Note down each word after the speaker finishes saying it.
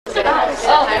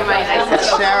It's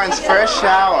Sharon's first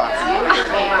shower. How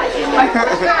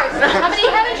many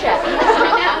haven't yet?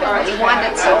 We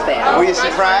wanted so bad. Were you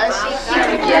surprised?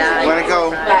 Yeah. Want to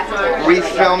go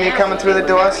refilm you coming through the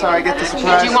door so I get the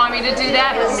surprise? Do you want me to do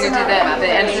that? Want me to do the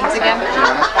entrance again?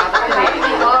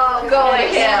 Oh, go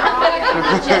ahead.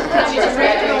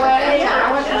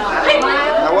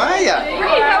 How are you?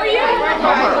 Great, how are you?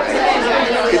 I'm alright.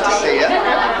 Good to see you.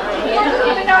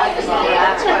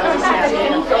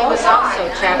 He was also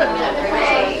traveling.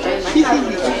 Hey!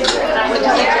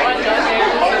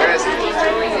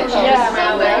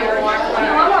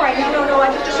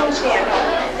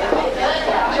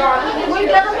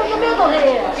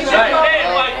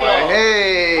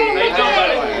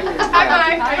 Hi,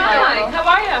 how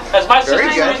are you? As my sister Very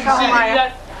good. Susan see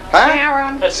that? Huh?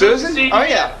 Sharon. Susan? Oh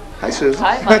yeah. Hi Susan.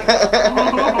 Hi, Mike.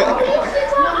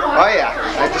 Oh yeah.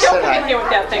 I just said hi. With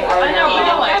that thing. I know,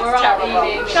 we're all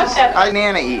eating. Shut that. Hi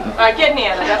Nana eating. All right, get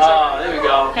Nana. That's Oh, there we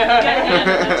go.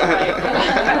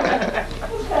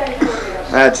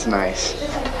 That's nice.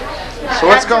 So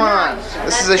what's going on?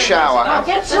 This is a shower, huh?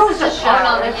 Get Susan a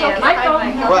shower.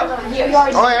 What?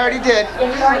 Oh, I already did.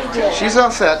 She's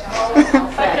all set.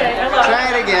 Try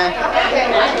it again.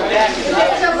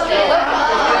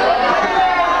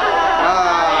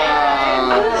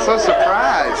 So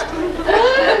surprised.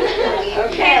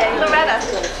 Okay, Loretta.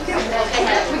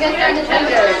 We're going to start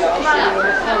the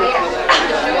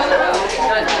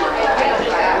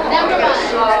Number 1.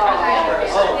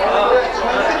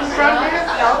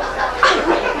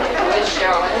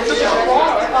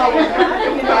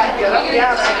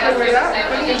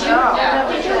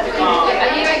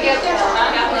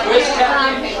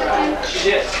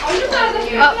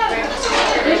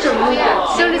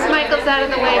 As soon as Michael's out of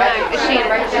the way,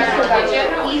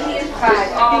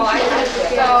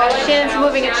 Shannon's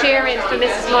moving a chair in for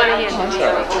Mrs. Monaghan. You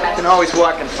can always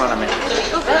walk in front of me.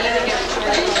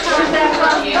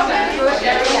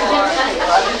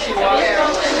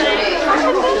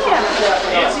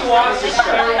 Nancy wants to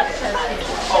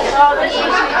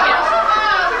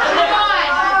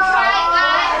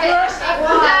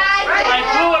I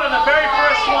blew it on the very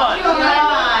first one.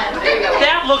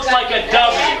 That looks like a W.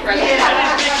 I didn't think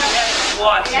you had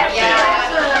slots up there.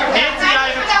 Nancy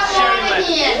Ivins and Sharon Lynn.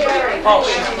 Oh,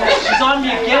 she's on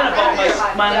me again about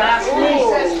my last name.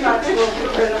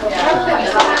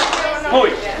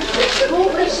 Boy.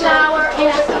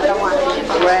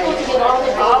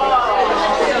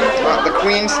 The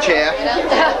Queen's chair.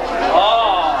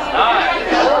 Oh, nice.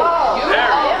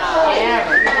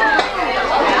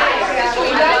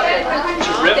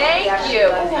 Thank you.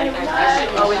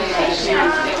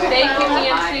 Thank you,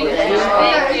 Nancy.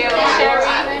 Thank you, Sherry.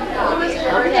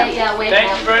 Thank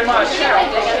you very much. Okay.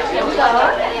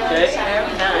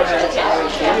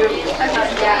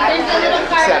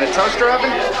 Is that a toaster oven?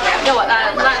 No,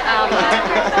 red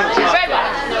one.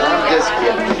 I'm just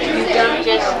kidding.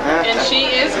 And she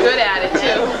is good at it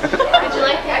too. Would you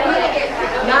like that?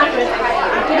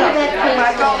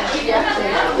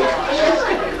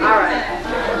 All right.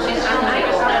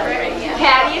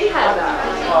 Patty and Heather.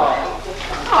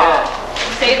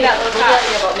 Save that little We'll get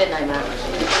you about midnight, man.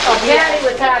 Oh, Patty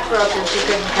was heartbroken she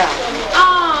couldn't come.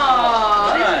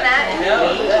 Oh, isn't that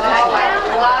neat?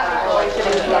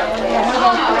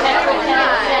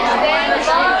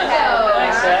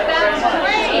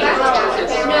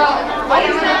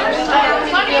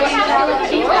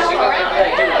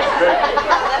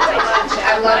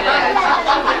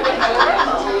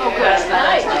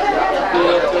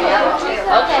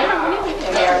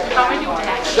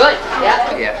 Good.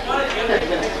 Yeah.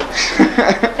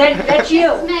 That's you.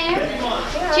 Mayor,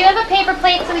 do you have a paper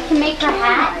plate so we can make her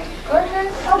hat?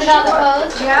 With all the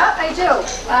pose? Yeah, I do.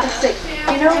 Let's see.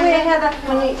 You know where, Heather,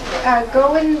 when you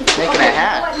go in... Making a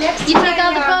hat. Next You to take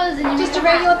all the pose and you just a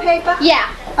make regular paper?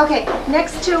 Yeah. Okay,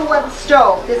 next to the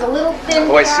stove, there's a little thin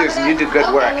Boy, cabinet. Susan, you do good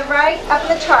work. On the right, up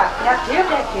the top. Yep, you have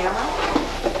that camera.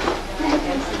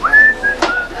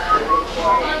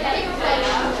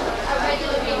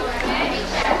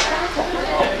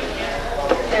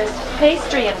 There's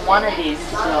pastry in one of these.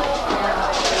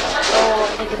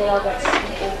 Oh, look at they all got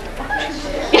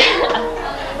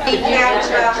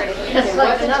That's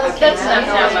like another... That's not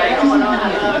right.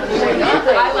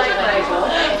 I like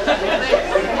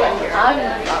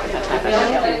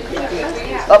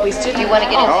But we still do want to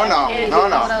get Oh no, no,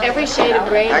 no. every shade of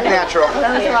gray. Act natural.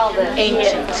 Those are all the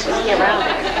ancient.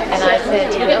 And I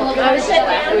said, you know, I was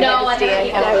no, I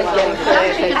and I was getting close.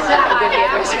 I said, I'm going to get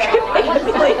ice cream.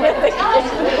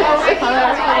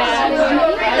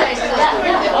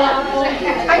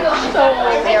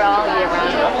 They're all year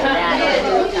round.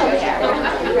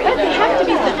 But they have to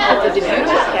be the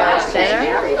diffuse carriage center.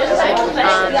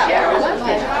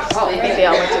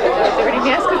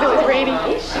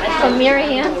 Mary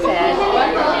Ann said,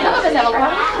 some of us have a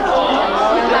lot.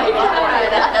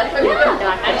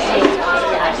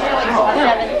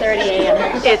 7:30 a.m.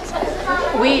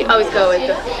 We always go at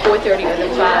the 4:30 or the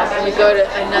 5, and we go to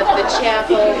the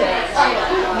chapel.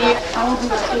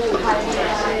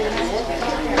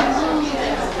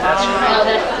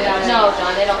 No,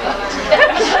 John, they don't.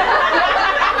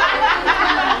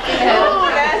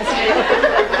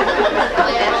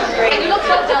 You look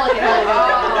so delicate.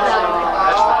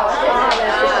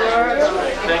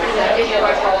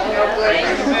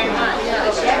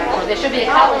 There should be a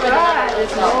couple of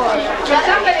For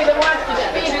somebody that wants to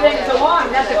speed things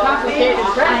along, that's a complicated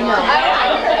dress. I know.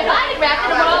 I wrapped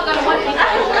them all on one piece.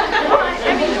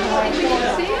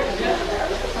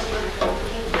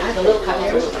 The little cup.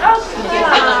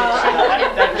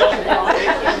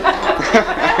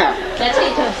 That's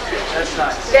it. That's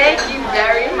nice. Thank you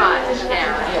very much,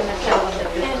 Sharon.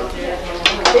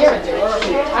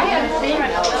 I haven't seen her.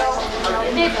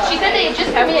 She said they had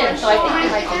just come in, so I think they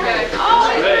might be good.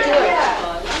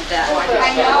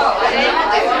 I know.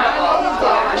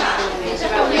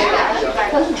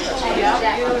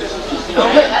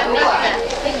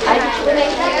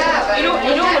 You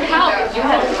know what would help if you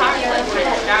had the car when it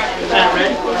started. Is that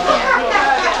ready?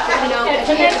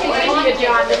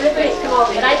 John, the ribbons come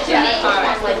over. But I do need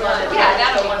Yeah,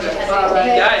 that'll work.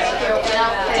 Guys.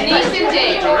 Denise and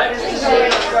Dave.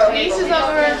 Denise is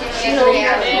over. She's over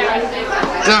there.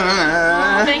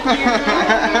 Thank you.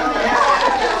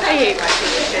 I hate my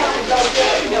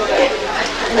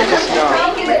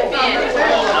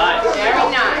Very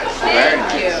nice. Thank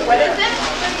you. What is it?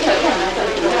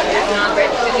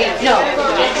 No.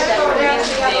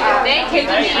 Thank you,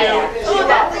 Denise.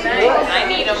 I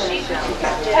need them.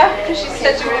 She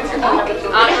said you were in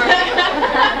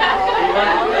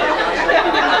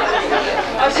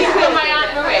Oh, she's with my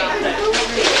Aunt Marie.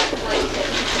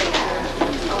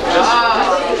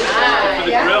 For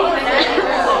the grill.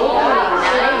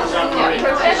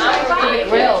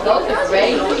 Grill, those are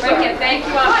great. Thank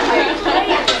you, Aunt Marie.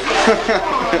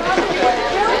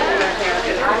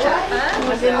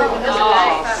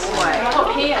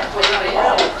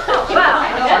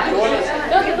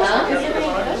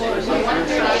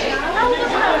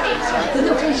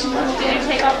 Did you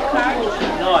take off the card?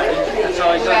 No, I didn't. That's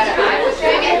all I got.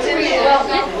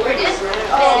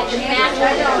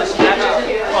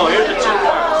 Oh, here's the 2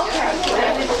 cards.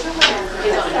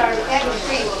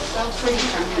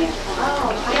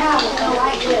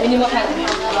 When you look at it.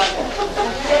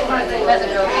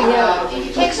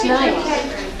 Looks nice.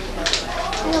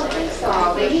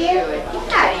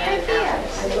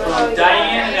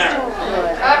 Diane and Eric.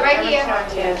 Right here.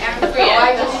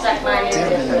 I just stuck mine in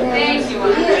different. Thank you.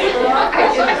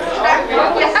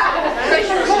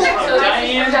 So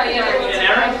Diane and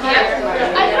Eric?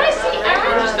 I see Erin.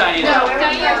 Where's Diane? No,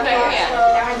 Diane's back here.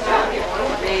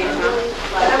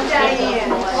 I'm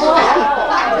Diane.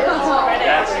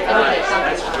 That's nice.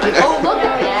 That's pretty. Oh, look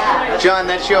at that. John,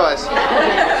 that's yours.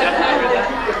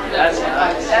 That's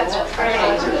nice. That's pretty.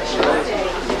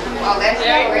 Oh, that's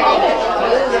great.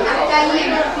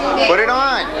 Put it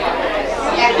on.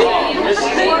 This is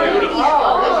beautiful.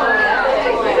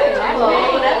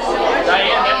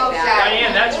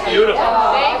 Diane, that's beautiful.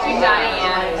 Thank you,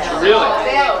 Diane. Really?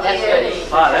 That's pretty.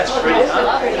 Wow, that's pretty,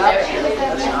 huh? Pretty. That's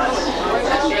nice.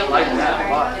 I like that a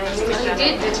lot. She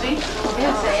did, didn't we?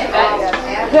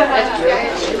 That's great.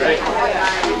 Great.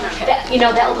 You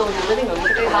know, that'll go in the living room.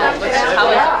 Look at how it's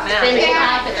finished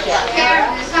carpet yet.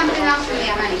 There's something else in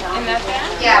there, honey. In that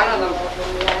bag? Yeah.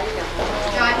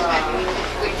 John's got to be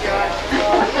good, John.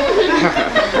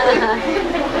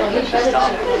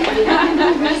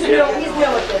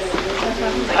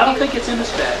 I don't think it's in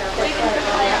this bag.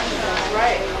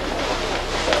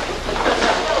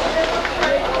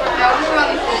 No, he's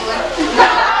really fooling.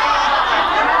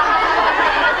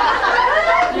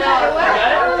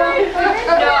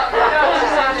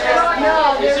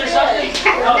 Is there something?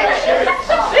 Oh, Sharon.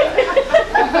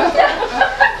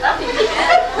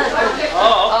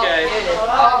 Oh, okay.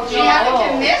 She had to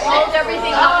miss it. Hold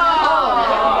everything up.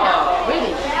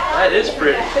 That is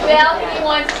pretty. The balcony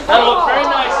wants to That'll look very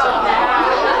nice on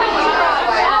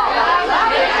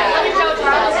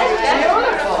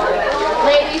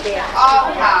Ladies,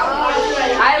 Oh, how.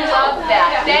 I love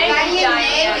that. Thank you, Diane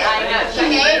made Diane. it. I know. She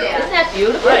made it. Isn't that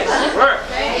beautiful? Great work.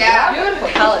 Yeah. Beautiful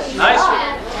colors. Nice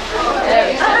one.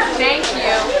 Thank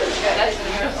you. That's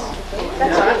beautiful.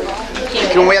 You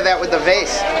can wear that with the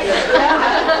vase.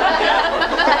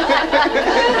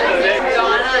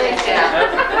 Donna and Derek.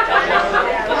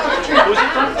 Who's it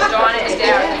from? Donna and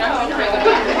Derek.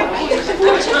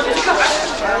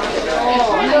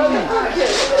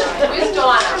 Where's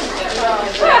Donna?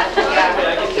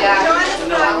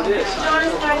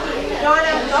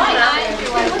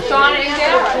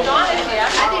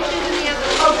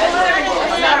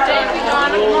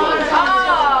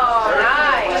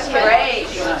 nice. Great.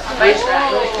 Spice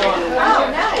rack. Oh,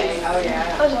 nice. Oh,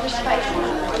 yeah. Those are spicy.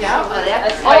 Yeah. Oh,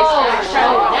 that's Oh,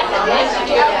 that's a nice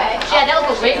one. Yeah, that'll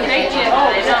go great. Thank you,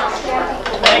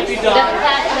 Don. Doesn't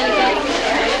pass many days.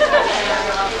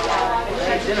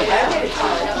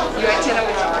 You had dinner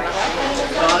with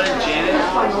Donna, Janet,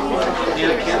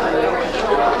 Neil Kim.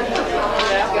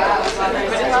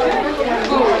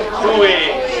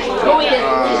 Hooey. Who is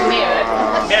Merit?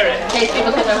 Merit. In case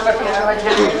people think I'm working on right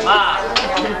now. Ma.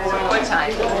 what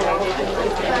time?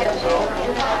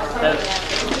 That's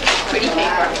Pretty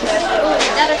paper.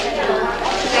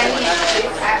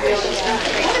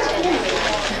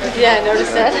 Yeah, I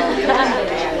noticed that.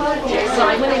 So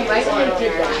I went in right when I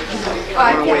did that.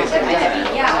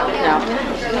 No.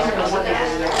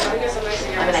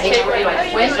 I mean, I hate to do it.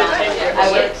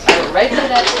 I went right to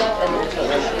that stuff and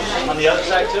then on the other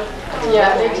side too?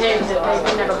 Yeah, they changed it.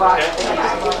 They never bought it.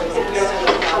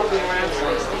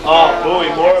 Oh, Bowie,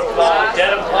 more of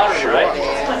denim pottery, right?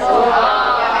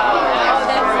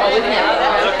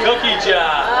 The cookie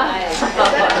jar.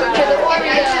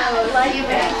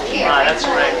 Ah, that's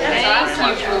great.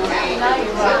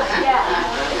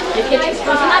 your kitchen's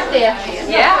sprucing up there.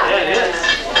 Yeah. Yeah, it is.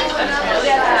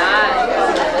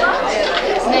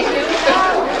 Nice. Thank you.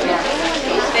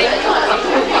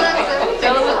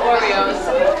 Fill it with Oreos.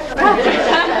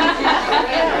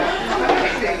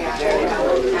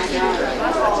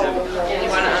 You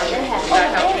want to start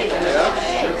helping?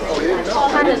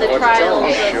 Under the trial.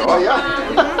 Oh, yeah.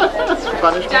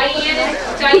 Diane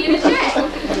and Jay.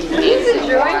 He's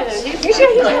enjoying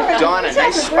it. Donna,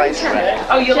 nice spice rack.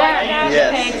 Oh, you like it?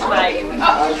 Yes. Thanks, Mike.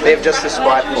 They have just the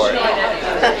spot for it.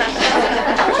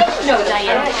 No,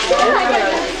 Diane.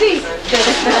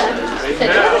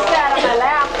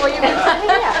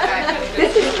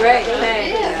 This is great,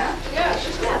 thanks.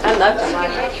 I love it.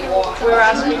 Where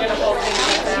else are we going to hold things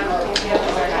like that?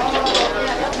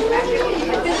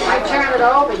 I turn it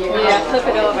over you. Yeah, flip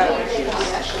it over.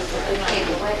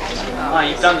 Ah,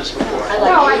 you've done this before.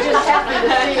 No, I just happened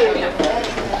to see it.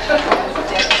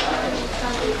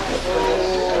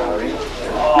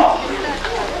 Oh.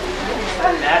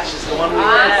 Matches the one we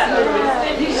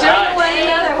had. You sure you want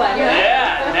another one?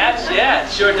 Yeah, match, yeah,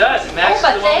 it sure does. It matches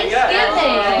But the one we got.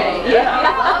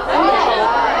 Thanksgiving.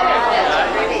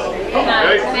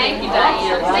 Very cool. Thank you,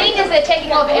 Diane. Seeing as they're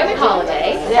taking over every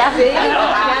holiday. Yeah, see?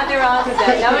 Yeah, they're all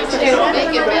today. No, it's true.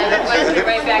 Thank you, Brad. Let's get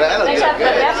right back. That'll go Except for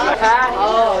good. that's the party.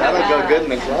 Oh, That'll go good in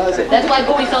the closet. That's why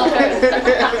Bowie sold hers.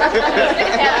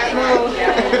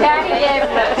 Patty gave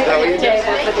them a picnic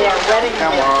table for their wedding.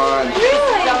 Come on.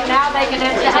 So now they can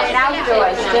entertain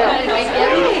outdoors too.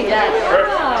 Yes.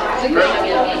 You're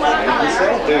so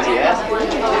enthusiastic.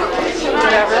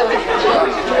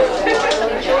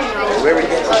 Where we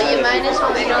get Well, you might as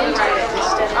well go instead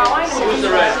of... Who's the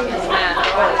red?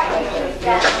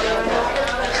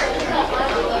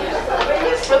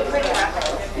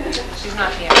 She's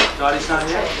not here. Dottie's not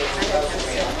here?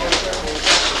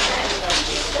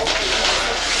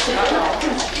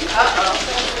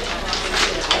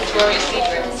 Gloria's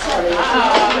secret.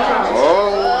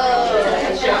 Oh.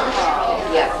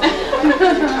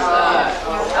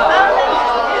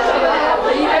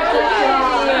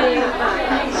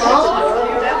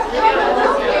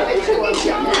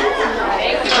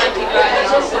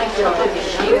 Thank you,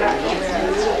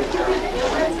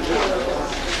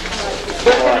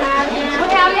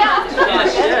 Auntie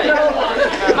Yes,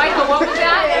 yeah. Michael, what was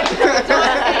that?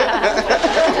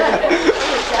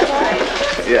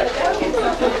 Yeah.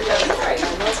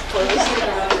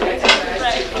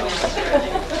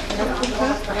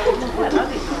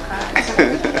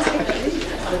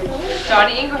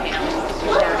 Dottie Ingraham.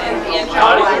 And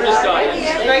Dottie, where is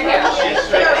Dottie? right here. She's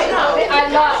straight. I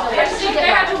love her. They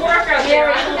have to work out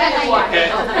here. Okay.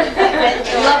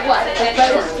 You love what?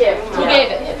 This gift. Who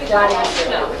gave it? Johnny.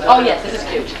 Oh yes, this is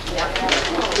cute.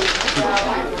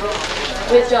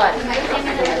 Where's John?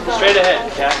 Straight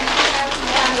ahead, Kat.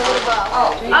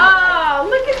 Oh,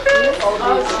 look at this.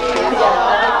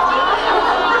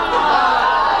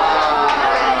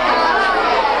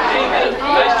 David,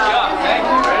 nice job. Thank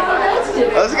you very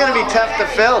much. Those are going to be tough to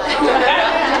fill.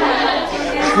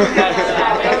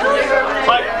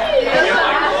 Mike.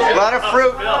 A lot of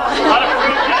fruit. A lot of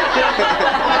fruit.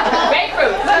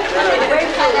 Grapefruit.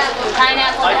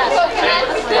 Pineapple.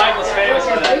 Michael's famous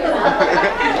for that.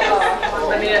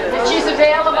 She's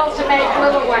available to make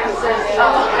little ones.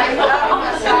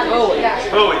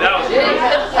 Ooh,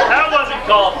 that wasn't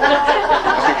called.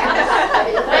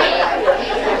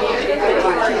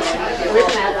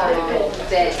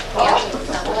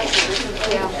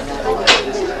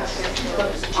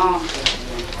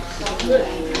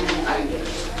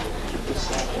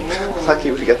 lucky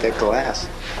we got that glass.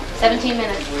 17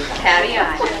 minutes. Catty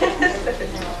eye.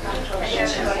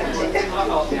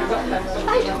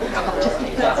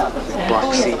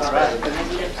 Block seats.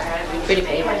 Pretty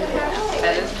paper.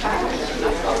 That is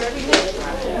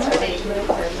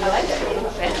I like it.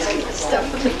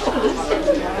 Stuff with the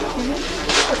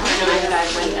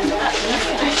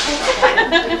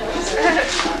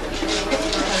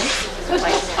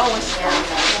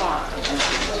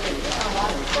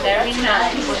Very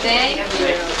nice. Thank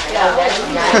you.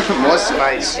 More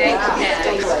spice.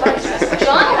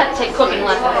 John had to take cooking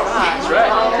lessons. That's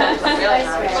right. That's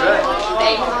right.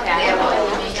 Thank you, Patty.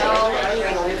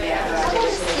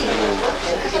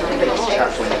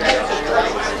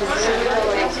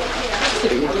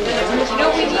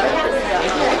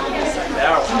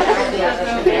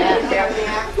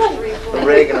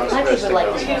 Oregano I think we're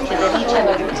like 2 kids each have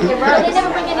a... They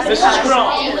never bring any Mrs. surprise. Crum.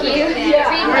 Thank you.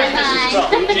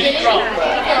 Ginny Crum.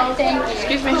 Thank you.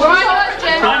 Excuse me. We're on yours,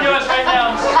 Jen. On yours right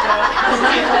now.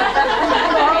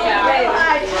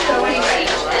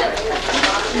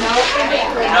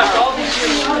 After all these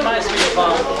years, she reminds me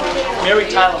of Mary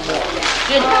Tyler Moore.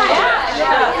 Ginny.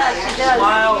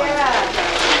 Smile.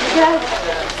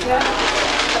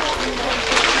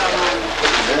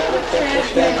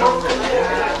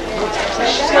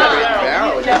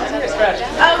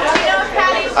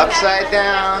 Upside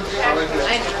down.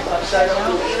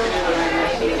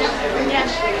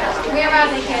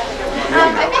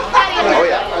 Oh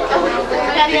yeah.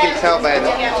 You can tell by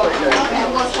the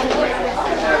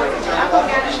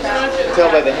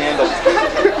handle.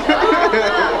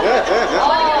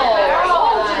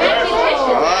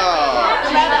 Oh.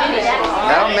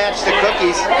 That'll match the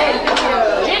cookies.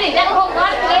 Ginny, that whole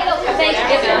lot of potatoes for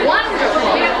Thanksgiving. Wonderful.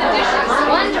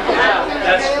 Wonderful.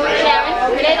 That's great. Sharon,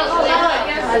 potatoes, please.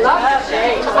 I love it.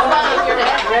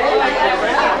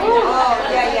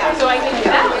 So I can do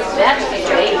that. That's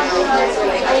great.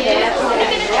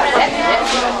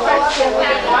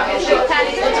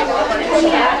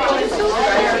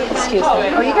 Excuse me.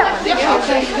 Oh, you got one. Did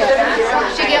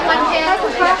you get one, Jen?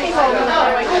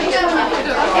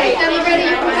 Okay, then we're ready.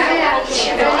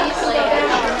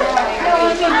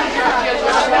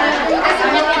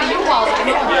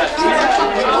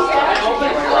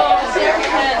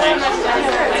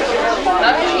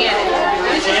 Love Janet.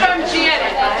 This is from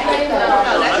Janet.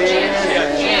 No, that's Janet.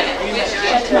 Janet.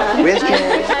 Where's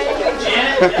Janet?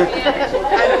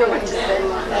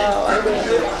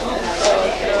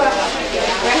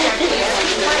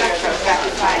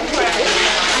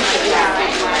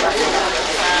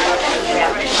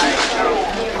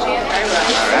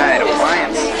 Alright,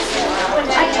 appliance.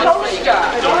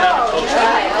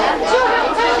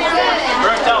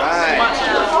 Burnt out.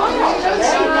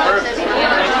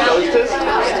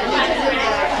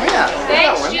 Yeah.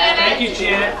 Thanks, Janet. Thank you,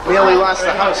 Janet. We only lost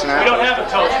the house now. We don't have a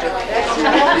toaster.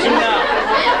 You now.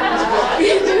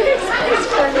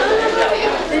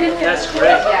 That's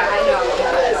great.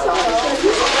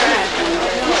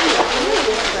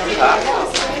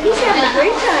 He's having a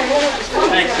great time.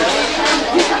 Thanks.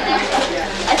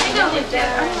 I think I'll leave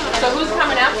there. So who's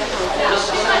coming up?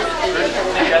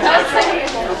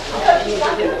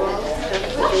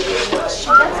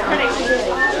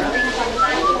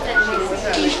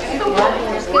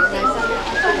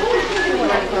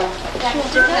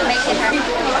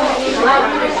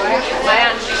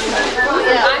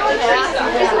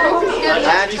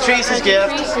 Auntie Teresa's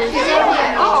gift.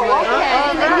 Oh, okay.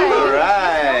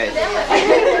 Alright.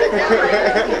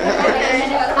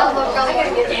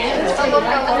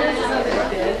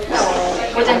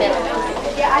 What's in it?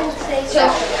 Yeah, I would say so.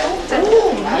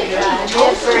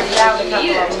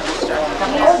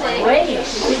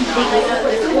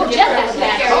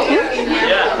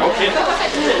 Yeah, okay.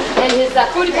 And his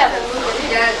fruity pebbles.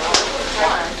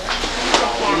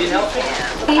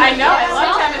 I know. I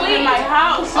love having it in my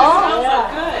house. It smells so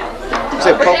good. Is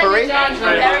it potpourri? John's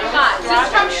very much. This is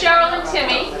from Cheryl and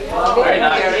Timmy. Very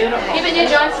nice. Give it your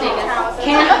John sneakers.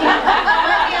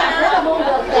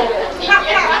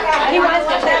 He wants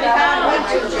to have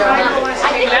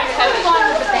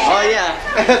Oh yeah.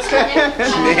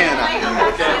 Nana.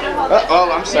 Oh,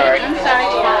 I'm sorry.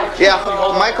 Yeah,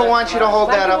 Michael wants you to hold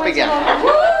that up again.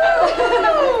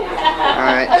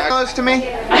 Alright, now close to me.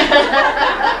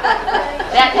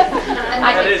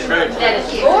 That is very good. That is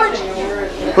gorgeous.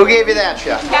 Who gave you that,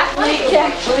 Chef? Kathleen. I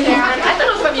thought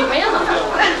it was from your grandma.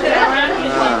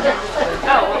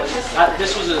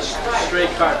 This was a stray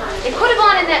card. It could have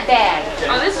gone in that bag.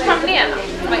 Oh, this is from Nana.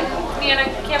 Nana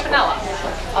Campanella.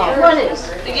 Oh, what is?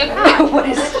 What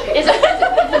is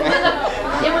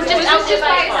It was just this just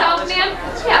by itself, Nan?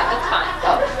 Yeah, that's fine.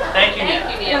 Thank you, Nan.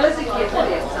 Yeah,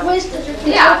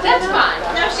 that's fine.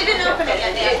 No, she didn't open it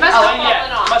yet. It must have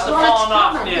fallen off. Must have fallen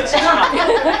off, Nan.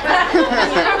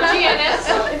 Janice.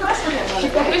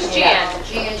 Who's Jan?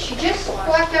 Jan, she just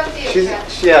walked out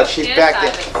there. She's back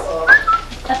there.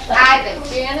 Ivan.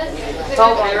 Janice?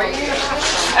 Oh, very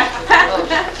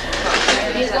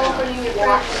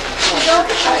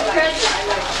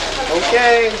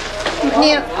Okay.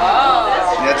 Nana.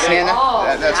 That's Nana?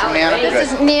 That's from Nana?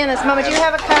 This is Nana's. Mama, do you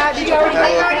have a card? Did you already have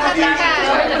a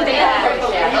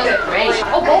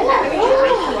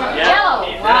Jello.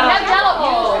 We have Jello.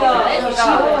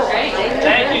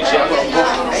 Thank you, Chip.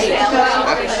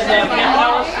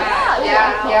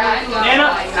 Nana?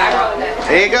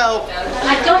 There you go.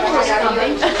 I don't know what's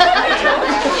coming.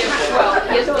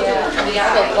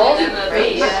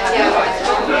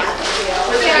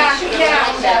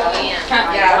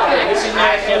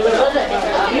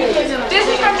 This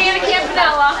is from Nana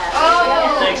Campanella.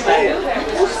 Thanks, Nana.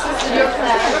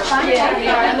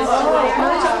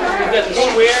 We've got the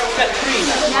square, we've got three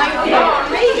now.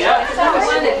 Yeah.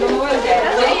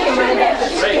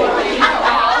 Great.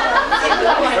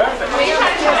 Perfect.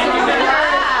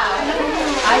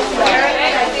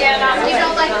 You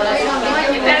don't like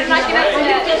you better not get up to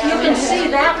that. You can see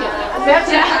that one. No,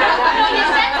 you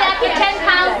set that at 10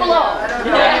 pounds below.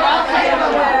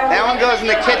 That one goes in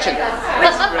the kitchen.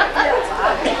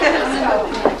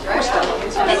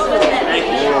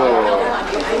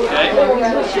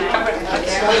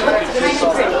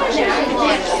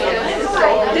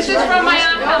 This is from my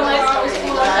Aunt Helen.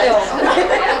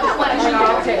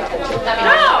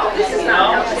 No, this is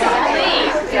not.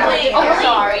 Please, please. Oh,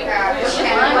 sorry.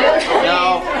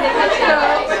 No.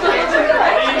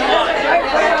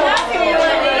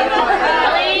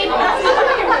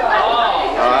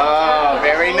 Oh,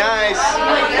 very nice.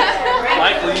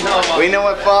 Michael, you know about We know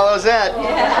what follows that.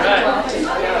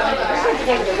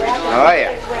 Oh,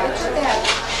 yeah.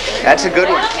 That's a good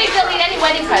I one. don't think they'll need any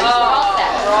wedding presents. We're all set.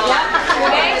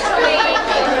 Thanks, Lee.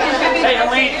 Hey,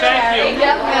 Helene, thank you.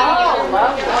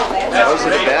 Those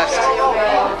are the best.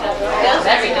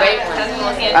 That's a great one.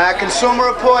 Consumer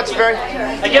reports very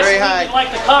I guess very you high.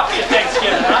 like the coffee at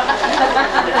Thanksgiving, huh?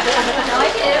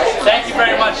 Thank you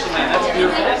very much, Helene. That's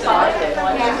beautiful.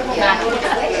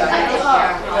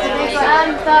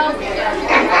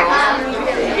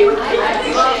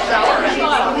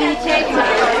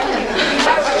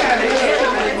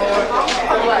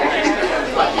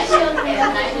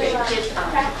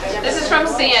 This is from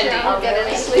Sandy.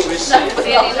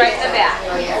 Sandy's right in the back.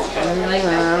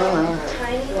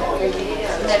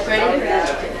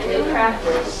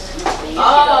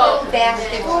 Oh,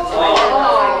 basketball.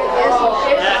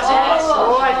 That's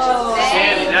awesome.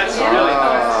 Sandy, that's really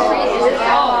nice.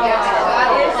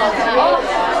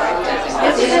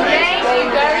 Thank you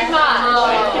very much.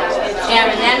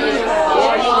 Sharon,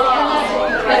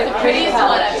 that's the prettiest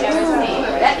one I've ever seen.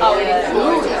 Oh, it is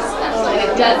gorgeous.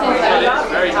 It doesn't.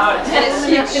 Very nice. And it's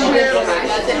just a little.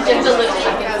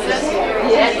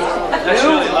 Yes. That's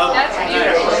really lovely. That's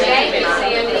beautiful. Thank you,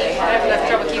 Sandy. I have enough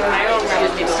trouble keeping my own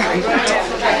recipe.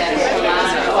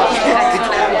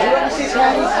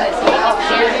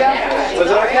 Was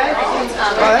it okay?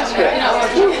 Oh, that's good.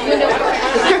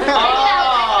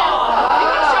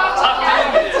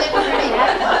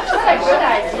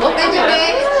 Open your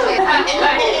bag.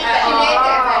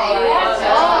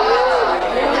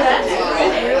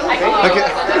 Okay.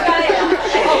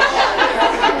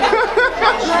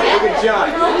 Look at John.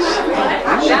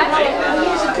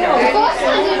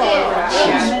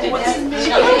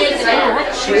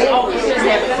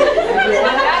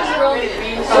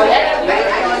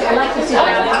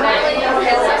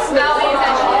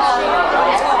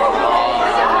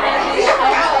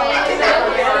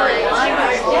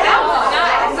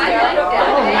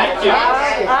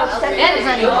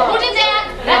 Who did that?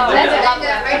 That's a lovely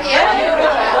right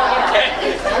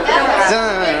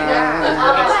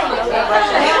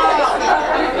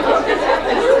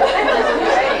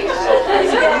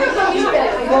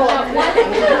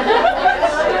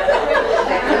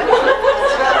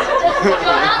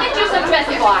I'll get you some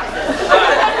dressing boxes.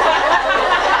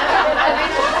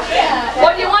 Or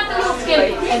do you want the little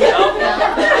skinny?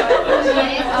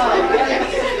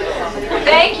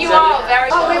 Thank you all very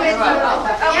much.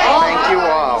 Thank you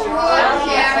all.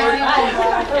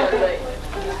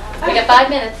 We got 5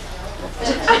 minutes.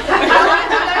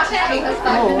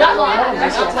 Not long.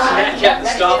 Captain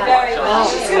Stopwatch.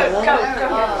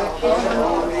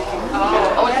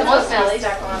 Oh, it's the most smelly.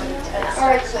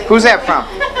 Who's that from?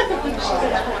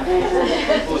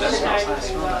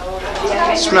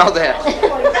 Smell that.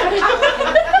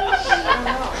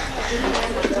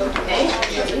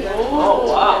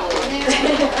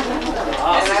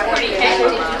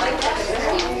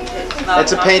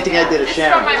 That's a painting I did of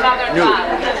Sharon. Nude.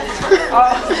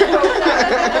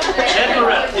 And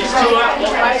Loretta. These two are.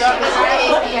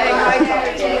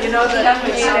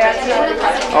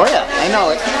 Oh yeah, I know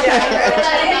it.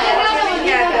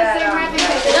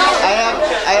 I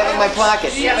have it in my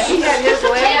pocket. Yeah, but he had his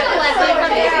land.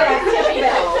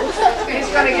 He's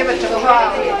going to give it to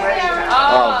Paul.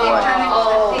 Oh boy.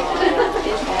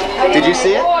 Did you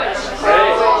see it?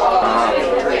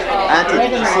 Auntie,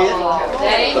 did you see it?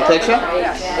 The picture?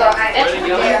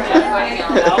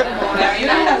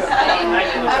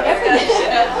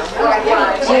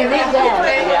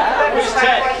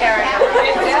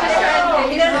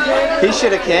 He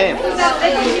should have came.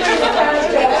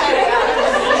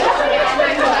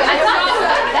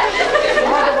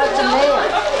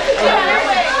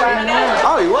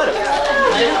 Oh, he would have.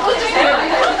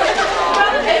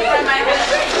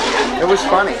 It was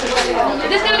funny.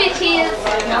 There's gonna be tears.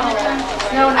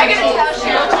 No, I gotta tell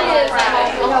Sharon.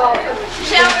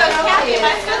 Sharon goes, Kathy, am I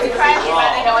supposed to cry when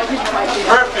I know I can cry?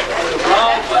 Perfect.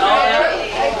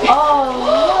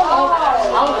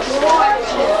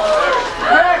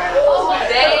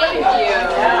 Thank you.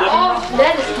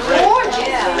 That is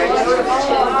gorgeous.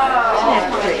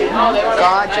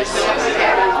 Gorgeous.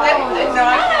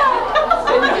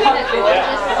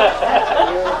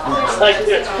 It's like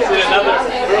it's another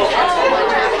girl.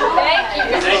 Thank you.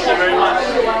 Thank you very much.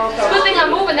 Good thing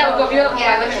I'm moving, that would go beautiful.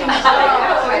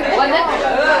 Wasn't it?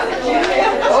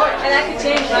 And I can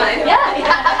change mine. Yeah.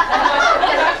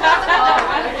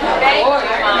 Thank you,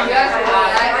 Mom.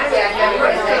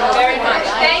 Very much.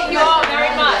 Thank you all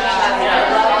very much.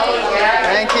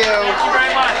 Thank you. Thank you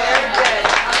very much.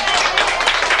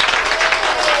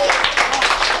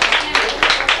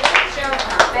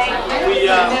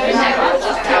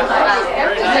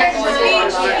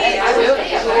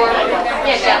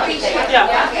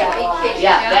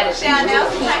 Yeah, that is.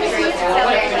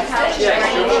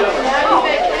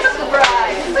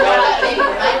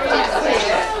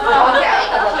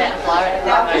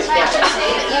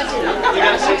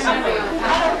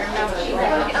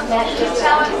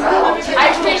 I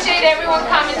appreciate everyone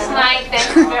coming tonight.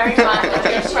 Thank you very much for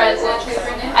your presence.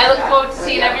 I look forward to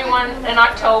seeing everyone in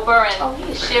October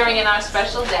and sharing in our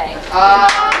special day.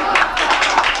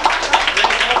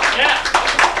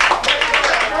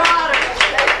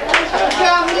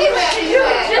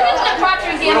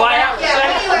 What do I have to say?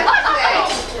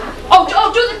 Oh,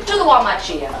 do the Walmart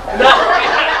cheer. No. All right,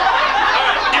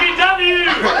 give me W.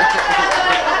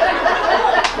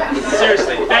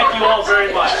 Seriously, thank you all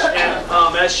very much.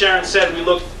 And as Sharon said, we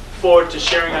look forward to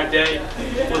sharing our day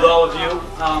with all of you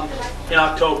in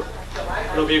October.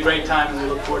 It'll be a great time, and we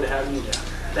look forward to having you there.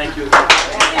 Thank you again.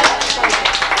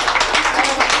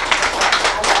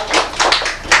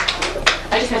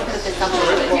 I just want to put this something.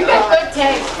 You got good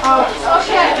taste. Oh,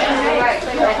 okay.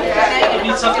 You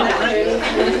need something to drink?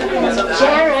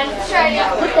 Sharon,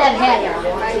 put that hat on.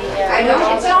 I know.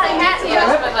 It's not a hat here.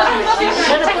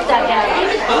 Sharon, put that hat on.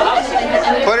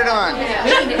 Put it on.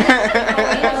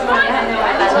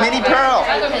 It's Mini Pearl.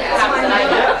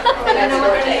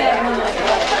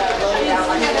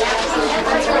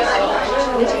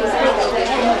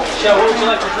 Shell, what would you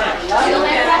like to drink?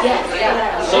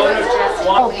 Soda?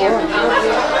 Water?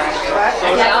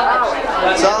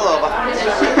 It's all over.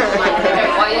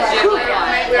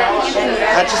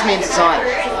 That just means it's on.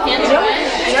 Yep.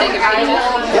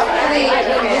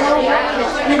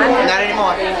 Not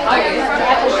anymore.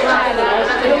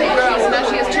 Now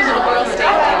she has two little girls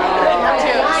staying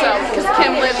too, so because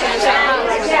Kim lives in the same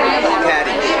house with me.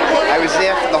 Patty, I was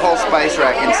there for the whole Spice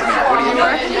Rack incident. What do you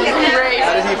think?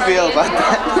 How did you feel about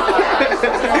that?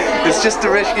 It's just the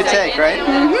risk you take, right?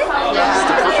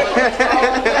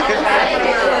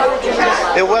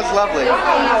 It was lovely.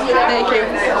 Thank you.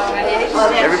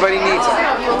 Everybody needs it.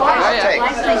 I'll take.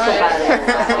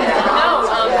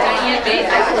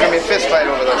 It's gonna be a fist fight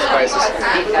over those spices.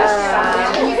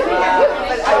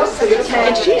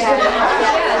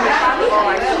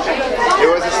 There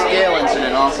was a scale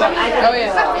incident also. Oh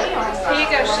yeah. Here you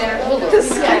go, Sharon.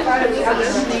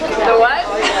 The what?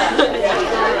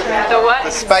 The what?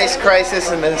 The spice crisis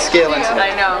and the scale incident.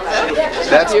 I know.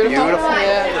 That's beautiful.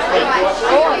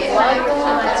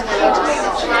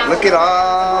 Look at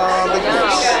all the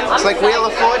goose. It's like Wheel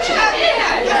of Fortune.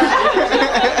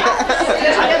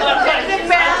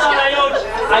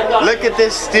 Look at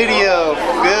this studio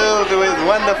filled with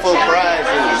wonderful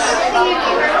prizes.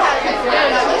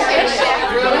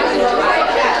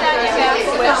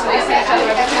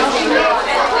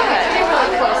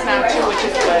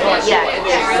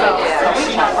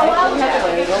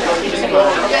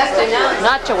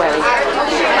 Not to worry.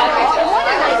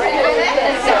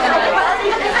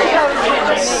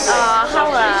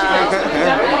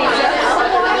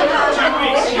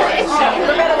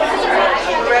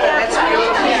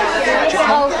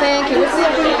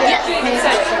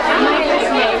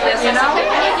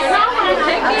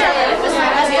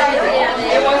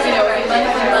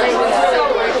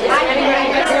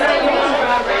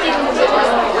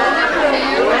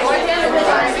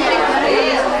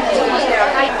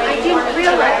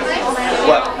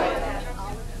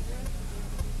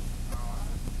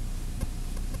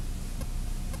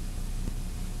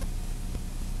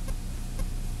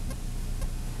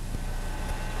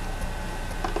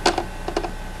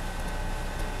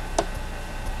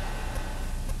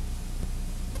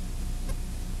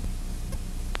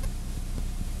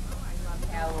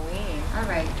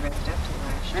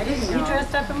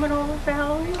 Manolo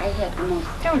Valley? I had the most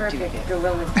perfect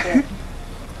gorilla fit.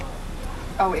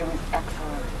 Oh, it was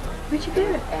excellent. Where'd you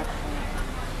get it? Excellent.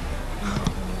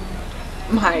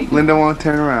 My. Linda won't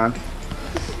turn around.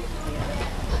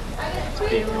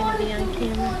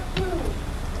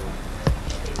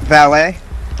 Valet?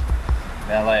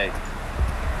 Valet.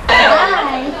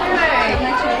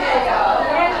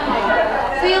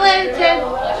 See you later, Tim.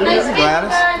 Nice to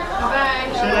Gladys?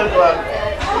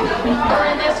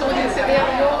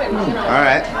 All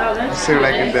right. Let's see what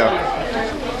I can do.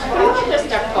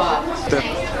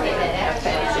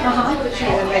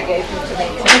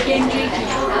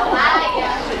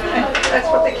 That's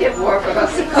what the kid wore for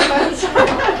us.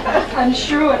 I'm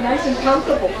sure, nice and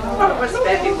comfortable. Oh, it was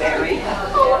February.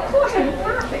 Oh, of course, it was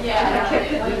perfect. Yeah.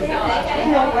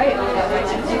 No way.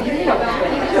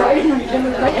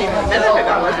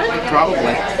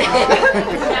 Probably.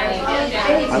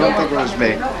 I don't think it was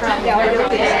me.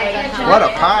 What a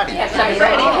party.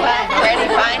 Freddie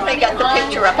finally got the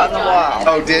picture up on the wall.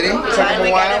 Oh, did he? Took him a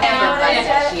while?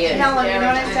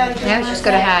 Now she's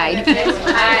gonna hide.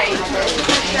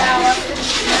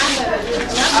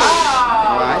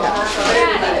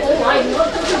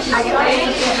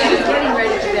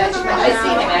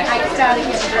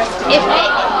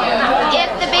 If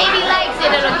the baby likes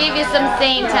it, it'll give you some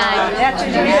sane time.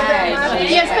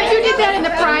 Yes, but you did that in the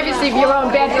privacy of your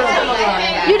own bedroom.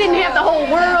 You didn't have the whole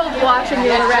world watching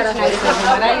you, Loretta.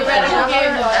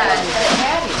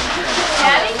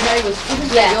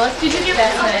 Yes. Did you do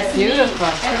that? Beautiful.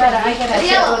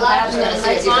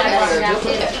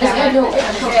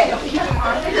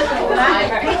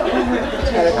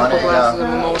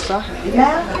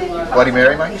 Bloody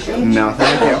Mary, Mike? No,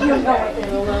 thank you.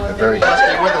 Very good.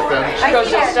 Stay with us, then. She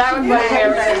goes, you'll start with Bloody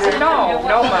Mary. I said, no,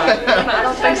 Mom. I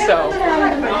don't think so.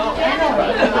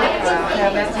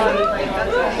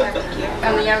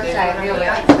 On the outside, really.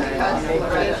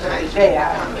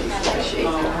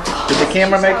 Did the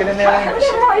camera make it in there?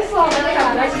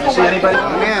 See anybody?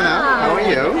 Nana, how are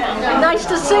you? Nice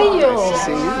to see you. Nice to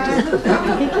see you.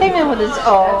 He came in with his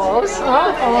O's.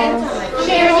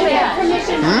 Sharon, you have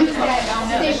permission.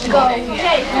 Look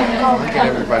at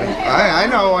everybody. I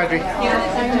know, Audrey.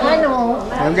 I know.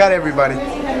 I've got everybody.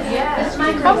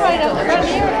 Come right up front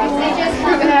here.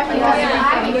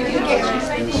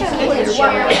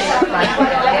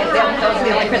 Those are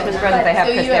the only Christmas presents I have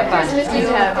because they're fun. You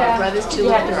have brothers too.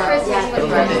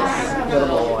 Little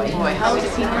boy. How is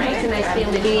he?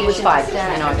 He was 5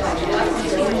 in August.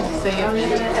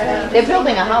 They're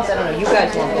building a house. I don't know. You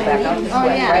guys won't go back out this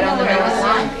way. Right on the Maryland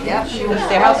line. Yep. It's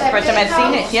their house. First time I've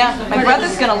seen it. Yeah. My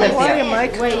brother's gonna live there.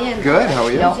 Good, how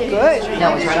are you? No. Good.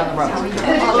 No, it's right on the road.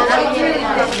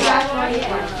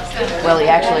 Well, he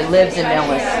actually lives in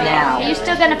Millis now. Are you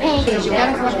still gonna paint?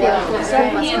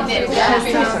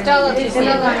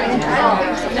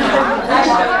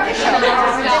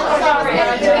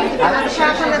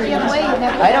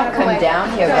 I don't come down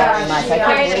here very much. I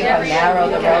can't believe how narrow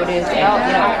the road is. And,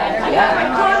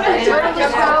 yeah.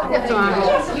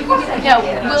 No,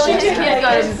 Will and his kids go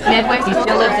to Medway. He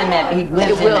still lives in Medway. He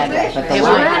lives in Medway, but the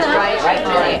line is right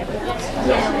there.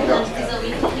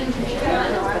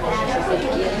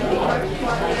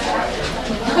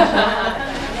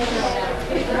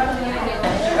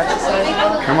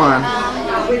 Come on.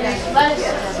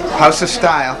 House of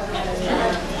Style.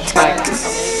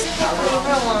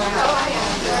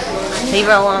 Leave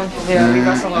her alone. Leave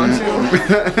us alone.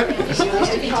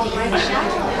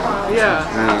 Yeah.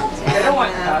 They don't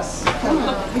want us.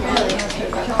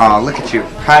 Oh, look at you.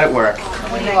 Hard at work.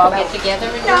 When you all get together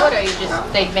and do it, or you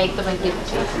just, they make them and give it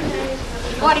to you?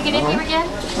 You want to get in here again?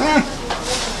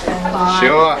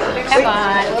 Sure. Come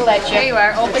on, we'll let you. There you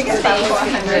are, open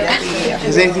space.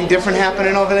 Is anything different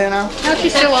happening over there now? No,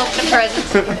 she's still open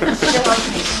presents.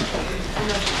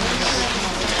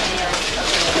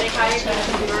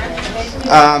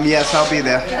 Yes, I'll be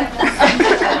there.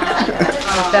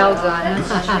 The bell's on.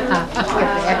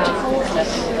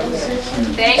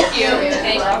 Thank you,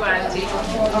 Auntie.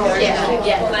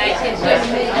 Yeah.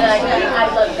 I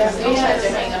love this.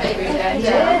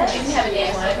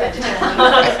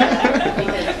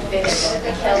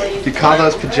 You call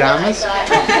those pajamas? Wow.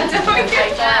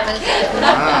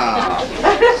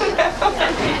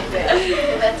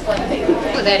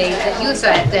 Well, that age, that you saw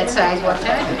at that size, what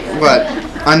time? What?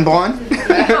 Unborn? No,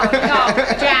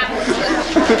 pajamas.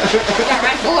 Yeah,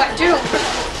 right, boy, too.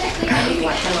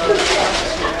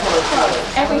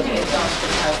 Everything is on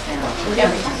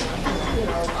everything.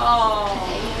 Oh,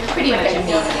 pretty much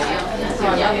amazing. I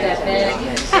love that bag.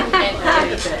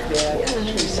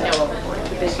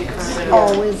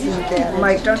 Oh, isn't that?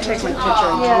 Mike, don't take my picture.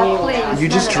 Yeah, please. You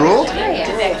just drooled?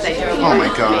 Oh my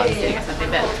god.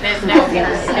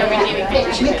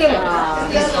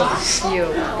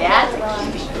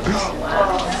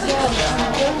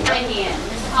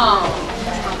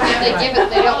 They give it,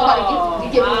 they don't want to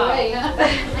give it away, huh?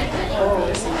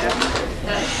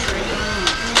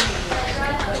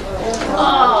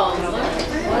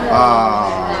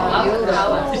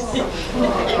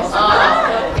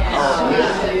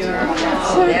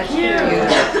 So cute.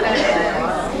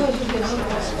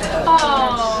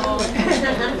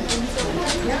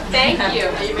 Thank you.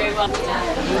 Are you very welcome?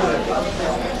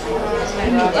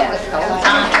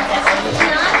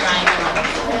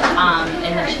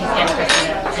 And then she's getting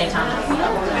Christine at St. Thomas.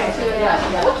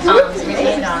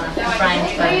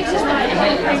 Brian's friend, and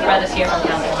his brother's here from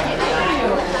California.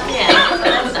 Yeah,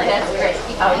 that's great.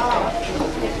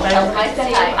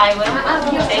 I will.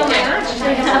 Take care.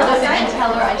 And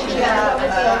tell her I should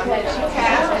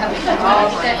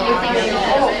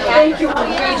Thank you.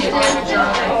 Confirmation.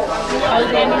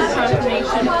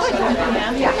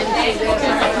 Yeah.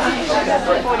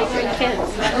 43 kids.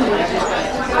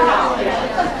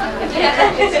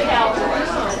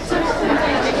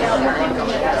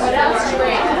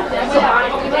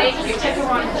 Thank you.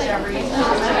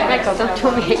 Michael, don't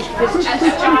tell me. There's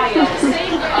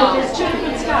two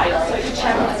different styles, so you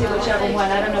check and see whichever one.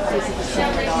 I don't know if this is the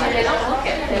same or not.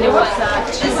 And it was,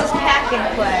 this is pack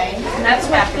and play. And that's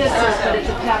what this is, but it's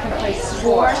a pack and play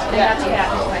sport. And that's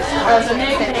pack and play sport. So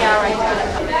maybe they are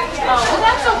identical. Oh, well,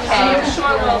 that's okay. I'm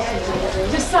sure we'll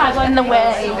decide in the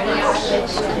way.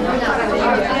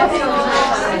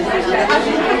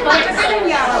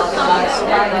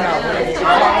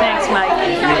 Thanks, Mike.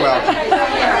 You're welcome.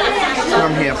 That's what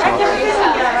I'm here for.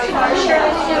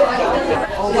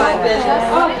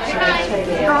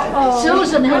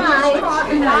 Susan, hi.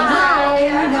 Hi.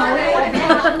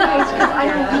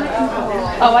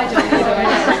 Oh, I don't either.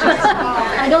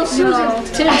 I know Susan.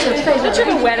 Tim's her favorite. But you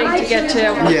have a wedding to get to.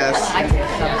 Yes.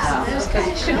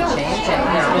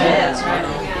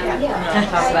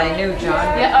 But I knew John.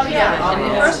 Yeah, oh yeah. And the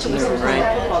first two was right.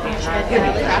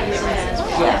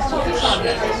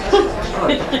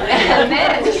 And then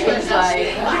it was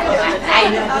like,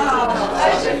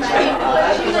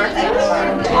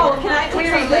 oh, can I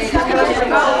clearly listen?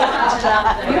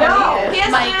 No, yes,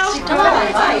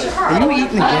 Are you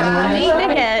eating again, Linda? I'm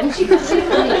eating again.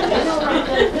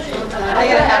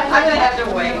 I'm gonna have to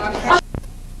wait.